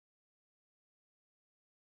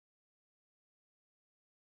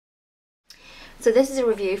So this is a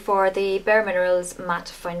review for the bareMinerals Matte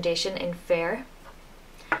Foundation in Fair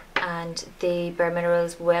and the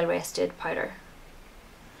bareMinerals Well Rested Powder.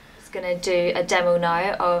 I'm just going to do a demo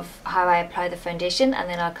now of how I apply the foundation, and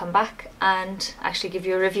then I'll come back and actually give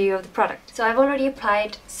you a review of the product. So I've already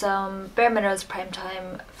applied some bareMinerals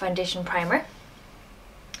Primetime Foundation Primer,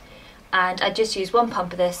 and I just use one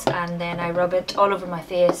pump of this and then I rub it all over my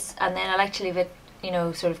face, and then I like to leave it, you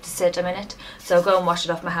know, sort of to sit a minute. So I'll go and wash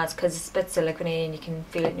it off my hands because it's a bit silicone and you can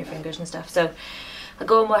feel it in your fingers and stuff. So I'll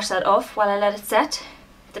go and wash that off while I let it set.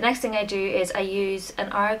 The next thing I do is I use an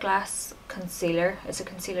Hourglass concealer. It's a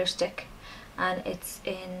concealer stick and it's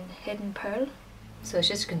in Hidden Pearl. So it's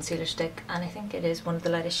just a concealer stick and I think it is one of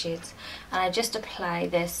the lightest shades. And I just apply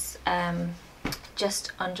this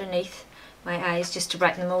just underneath my eyes just to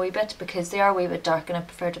brighten them a wee bit because they are a wee bit dark and I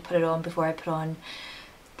prefer to put it on before I put on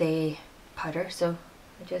the powder. So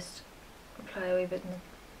I just apply a wee bit in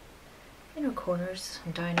the inner corners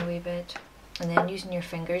and down a wee bit, and then using your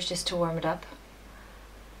fingers just to warm it up,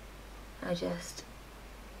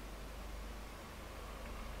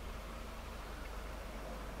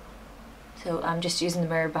 so I'm just using the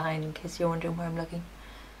mirror behind in case you're wondering where I'm looking.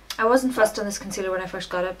 I wasn't fussed on this concealer when I first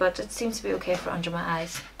got it, but it seems to be okay for under my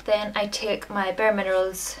eyes. Then I take my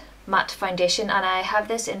bareMinerals matte foundation, and I have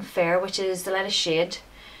this in Fair, which is the lightest shade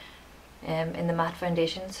in the matte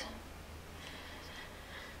foundations.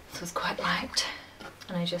 So it's quite light.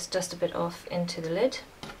 And I just dust a bit off into the lid.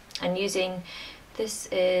 And using, this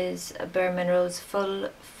is a bareMinerals Full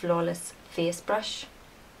Flawless Face Brush.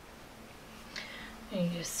 And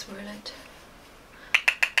you just swirl it.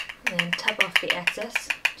 And then tap off the excess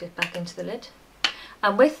just back into the lid.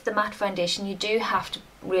 And with the matte foundation you do have to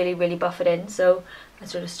really buff it in, so I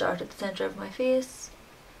sort of start at the centre of my face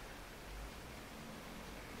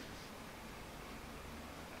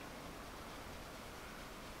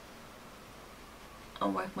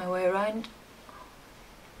and work my way around.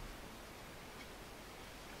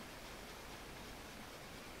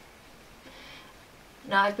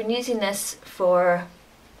 Now I've been using this for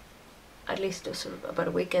at least sort of about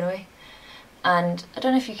a week anyway, and I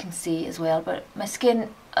don't know if you can see as well, but my skin,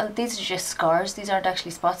 these are just scars, these aren't actually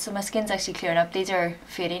spots, so my skin's actually clearing up. These are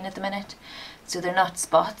fading at the minute, so they're not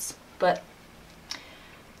spots,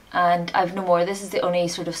 and I've no more. This is the only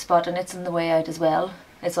sort of spot and it's on the way out as well.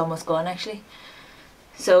 It's almost gone actually.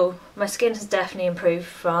 So my skin has definitely improved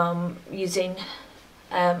from using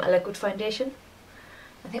a liquid foundation.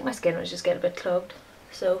 I think my skin was just getting a bit clogged,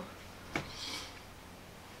 so.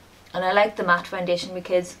 And I like the matte foundation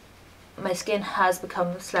because my skin has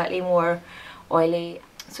become slightly more oily,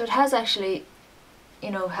 so it has actually,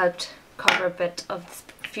 you know, helped cover a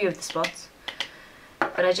few of the spots.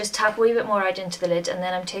 But I just tap a wee bit more out into the lid, and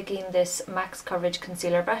then I'm taking this Max Coverage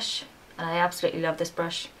concealer brush, and I absolutely love this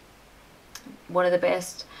brush. One of the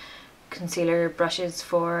best concealer brushes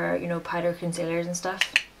for, you know, powder concealers and stuff.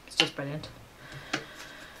 It's just brilliant.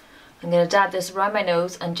 I'm going to dab this around my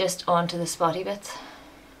nose and just onto the spotty bits.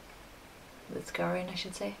 The scarring, I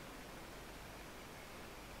should say.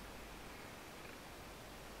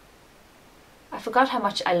 I forgot how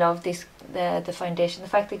much I love the foundation. The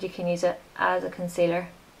fact that you can use it as a concealer,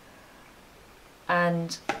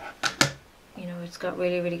 and you know, it's got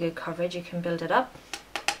really good coverage. You can build it up.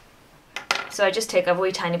 So I just take a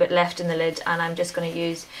wee tiny bit left in the lid, and I'm just going to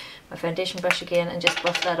use my foundation brush again and just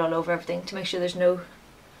buff that all over everything to make sure there's no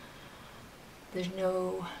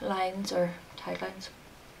lines or tight lines.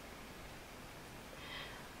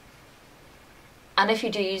 And if you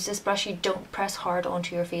do use this brush, you don't press hard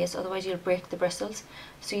onto your face, otherwise you'll break the bristles.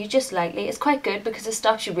 So you just lightly, it's quite good because it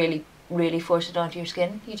stops you really force it onto your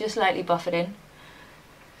skin. You just lightly buff it in.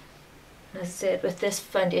 And as I said, with this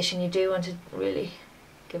foundation you do want to really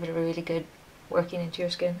give it a really good working into your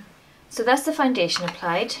skin. So that's the foundation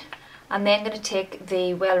applied. I'm then going to take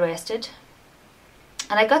the Well Rested.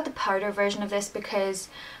 And I got the powder version of this because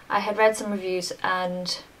I had read some reviews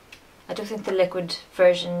and I don't think the liquid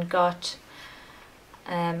version got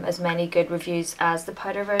as many good reviews as the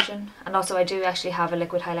powder version. And also I do actually have a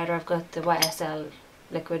liquid highlighter. I've got the YSL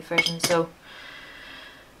liquid version, so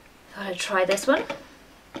I thought I'd try this one.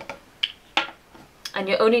 And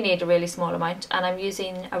you only need a really small amount, and I'm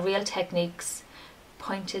using a Real Techniques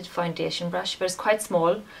pointed foundation brush, but it's quite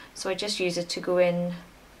small, so I just use it to go in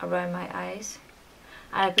around my eyes.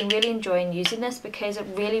 And I've been really enjoying using this because it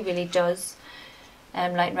really does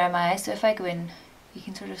lighten around my eyes. So if I go in, you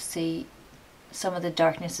can sort of see some of the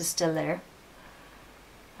darkness is still there,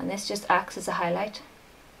 and this just acts as a highlight.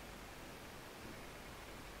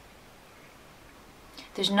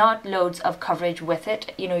 There's not loads of coverage with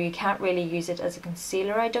it, you know, you can't really use it as a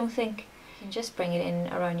concealer, I don't think. You can just bring it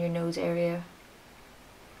in around your nose area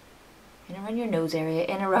in around your nose area,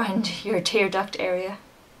 in around your tear duct area,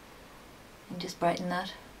 and just brighten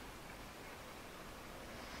that.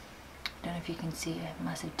 I don't know if you can see a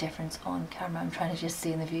massive difference on camera. I'm trying to just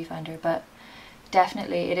see in the viewfinder, but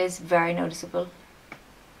definitely it is very noticeable.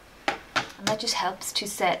 And that just helps to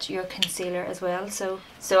set your concealer as well. So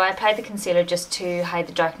I applied the concealer just to hide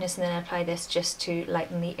the darkness, and then I apply this just to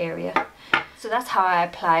lighten the area. So that's how I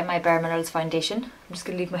apply my bareMinerals foundation. I'm just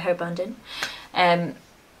going to leave my hairband in.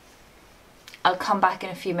 I'll come back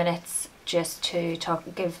in a few minutes just to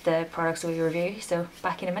give the products a wee review. So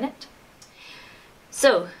back in a minute.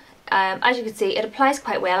 So as you can see, it applies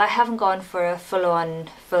quite well. I haven't gone for a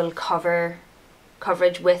full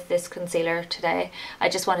coverage with this concealer today. I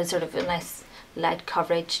just wanted sort of a nice light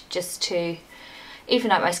coverage just to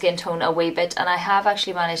even out my skin tone a wee bit, and I have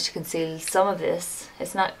actually managed to conceal some of this.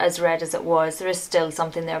 It's not as red as it was. There is still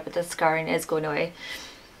something there, but the scarring is going away.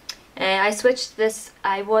 I switched this.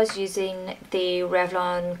 I was using the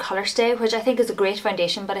Revlon Colour Stay, which I think is a great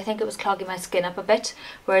foundation, but I think it was clogging my skin up a bit,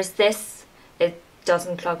 whereas this, it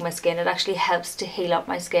doesn't clog my skin. It actually helps to heal up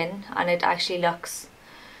my skin, and it actually looks,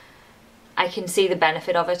 I can see the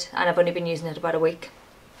benefit of it, and I've only been using it about a week.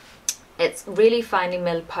 It's really finely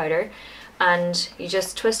milled powder, and you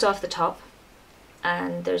just twist off the top,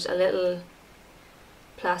 and there's a little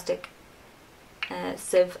plastic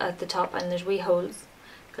sieve at the top, and there's wee holes.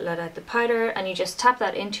 Let out the powder, and you just tap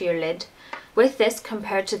that into your lid. With this,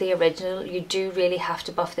 compared to the original, you do really have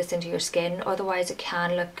to buff this into your skin, otherwise it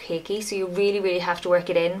can look cakey, so you really have to work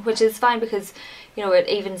it in, which is fine because, you know, it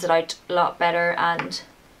evens it out a lot better, and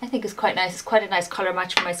I think it's quite nice. It's quite a nice colour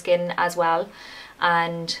match for my skin as well,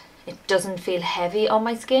 and it doesn't feel heavy on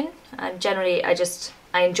my skin, and generally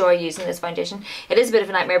I enjoy using this foundation. It is a bit of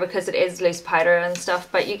a nightmare because it is loose powder and stuff,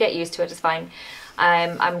 but you get used to it, it's fine.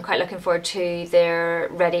 I'm quite looking forward to their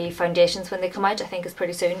ready foundations when they come out. I think it's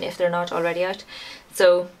pretty soon if they're not already out.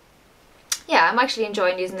 So yeah, I'm actually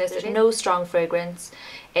enjoying using this. There's no strong fragrance.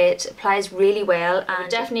 It applies really well,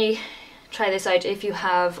 and definitely try this out if you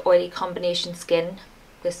have oily combination skin.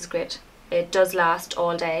 This is great. It does last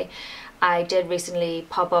all day. I did recently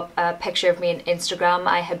pop up a picture of me on Instagram.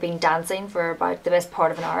 I had been dancing for about the best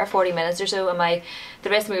part of an hour, 40 minutes or so, and the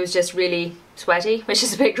rest of me was just really sweaty, which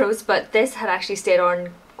is a bit gross, but this had actually stayed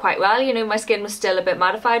on quite well. You know, my skin was still a bit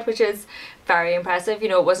mattified, which is very impressive. You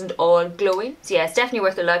know, it wasn't all glowing. So yeah, it's definitely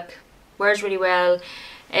worth a look. Wears really well.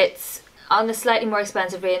 It's on the slightly more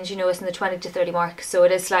expensive range. You know, it's in the 20 to 30 mark, so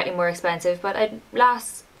it is slightly more expensive, but it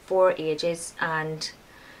lasts for ages, and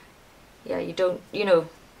yeah,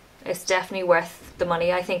 it's definitely worth the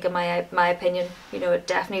money, I think, in my opinion. You know, it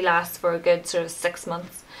definitely lasts for a good sort of 6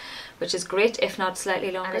 months, which is great, if not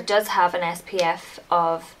slightly longer. And it does have an SPF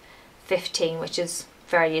of 15, which is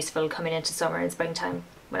very useful coming into summer and springtime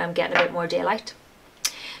when I'm getting a bit more daylight.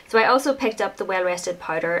 So I also picked up the Well Rested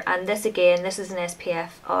powder, and this again, this is an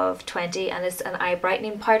SPF of 20, and it's an eye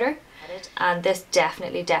brightening powder. And this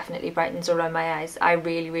definitely brightens around my eyes. I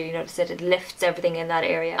really notice it. It lifts everything in that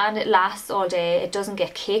area, and it lasts all day. It doesn't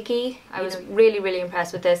get cakey. I was really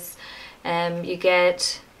impressed with this. You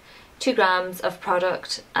get 2 grams of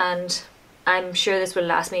product, and I'm sure this will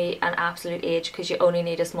last me an absolute age because you only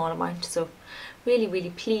need a small amount. So really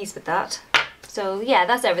pleased with that. So yeah,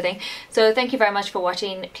 that's everything. So thank you very much for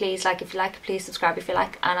watching. Please like if you like, please subscribe if you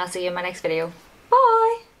like, and I'll see you in my next video.